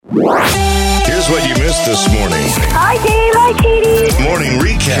Here's what you missed this morning. Hi, Dave. Hi, Katie. Morning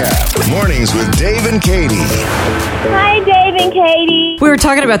recap. Mornings with Dave and Katie. Hi, Dave and Katie. We were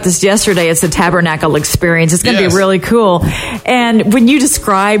talking about this yesterday. It's the Tabernacle Experience. It's going to Yes. be really cool. And when you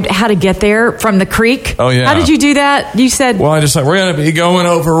described how to get there from the creek, Oh, yeah. how did you do that? You said, Well, I just thought we're going to be going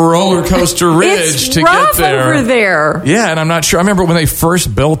over Roller Coaster Ridge it's to rough get there. over there. Yeah, and I'm not sure. I remember when they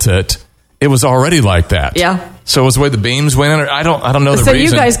first built it, it was already like that. Yeah. So it was the way the beams went in. I don't know the So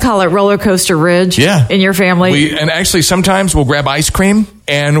reason. you guys call it Roller Coaster Ridge Yeah. in your family? And actually, sometimes we'll grab ice cream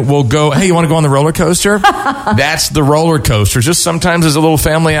and we'll go, hey, you want to go on the roller coaster? That's the roller coaster. Just sometimes as a little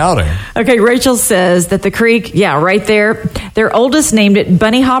family outing. Okay, Rachel says that the creek, right there, their oldest named it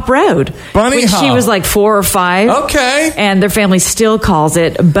Bunny Hop Road. Bunny when Hop. she was like 4 or 5. Okay. And their family still calls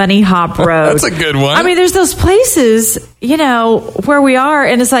it Bunny Hop Road. That's a good one. I mean, there's those places, where we are,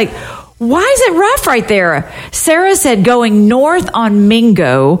 and it's like, why is it rough right there? Sarah said going north on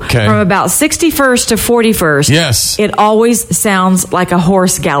Mingo from about 61st to 41st. Yes. It always sounds like a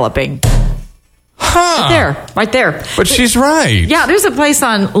horse galloping. Huh. Right there. But she's right. Yeah, there's a place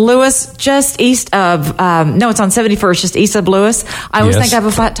on Lewis just east of, it's on 71st, just east of Lewis. I always Yes. think I have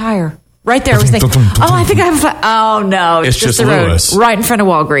a flat tire. Right there. I was thinking, I think I have a flat, oh no, it's just the road. Lewis. Right in front of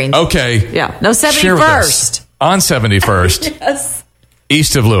Walgreens. Okay. Yeah, no, Share with us. 71st. On 71st. Yes.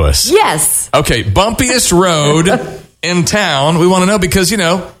 East of Lewis. Yes. Okay, bumpiest road in town. We want to know because,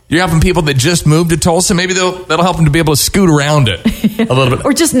 you're having people that just moved to Tulsa. Maybe that'll help them to be able to scoot around it a little bit.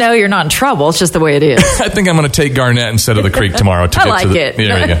 Or just know you're not in trouble. It's just the way it is. I think I'm going to take Garnett instead of the creek tomorrow. To I get like to it.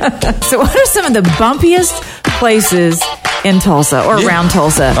 There you go. So what are some of the bumpiest places in Tulsa or around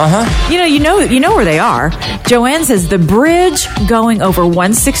Tulsa? Uh-huh. You know where they are. Joanne says the bridge going over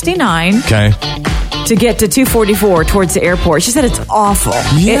 169. Okay. To get to 244 towards the airport. She said it's awful.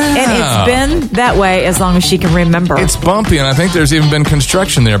 Yeah. And it's been that way as long as she can remember. It's bumpy, and I think there's even been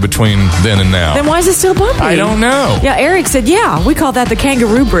construction there between then and now. Then why is it still bumpy? I don't know. Yeah, Eric said, we call that the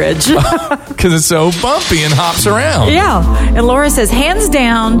Kangaroo Bridge. Because it's so bumpy and hops around. Yeah. And Laura says, hands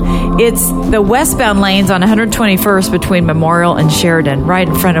down, it's the westbound lanes on 121st between Memorial and Sheridan, right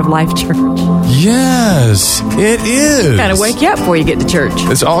in front of Life Church. Yes, it is. Kind of wake you up before you get to church.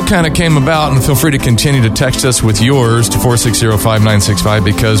 This all kind of came about, and feel free to continue to text us with yours to 460-5965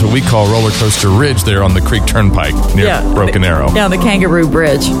 because what we call Roller Coaster Ridge there on the Creek Turnpike near Broken Arrow. Yeah, the Kangaroo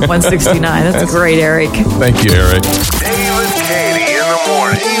Bridge, 169. That's great, Eric. Thank you, Eric. Dave and Katie in the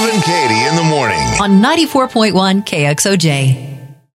morning. Dave and Katie in the morning. On 94.1 KXOJ.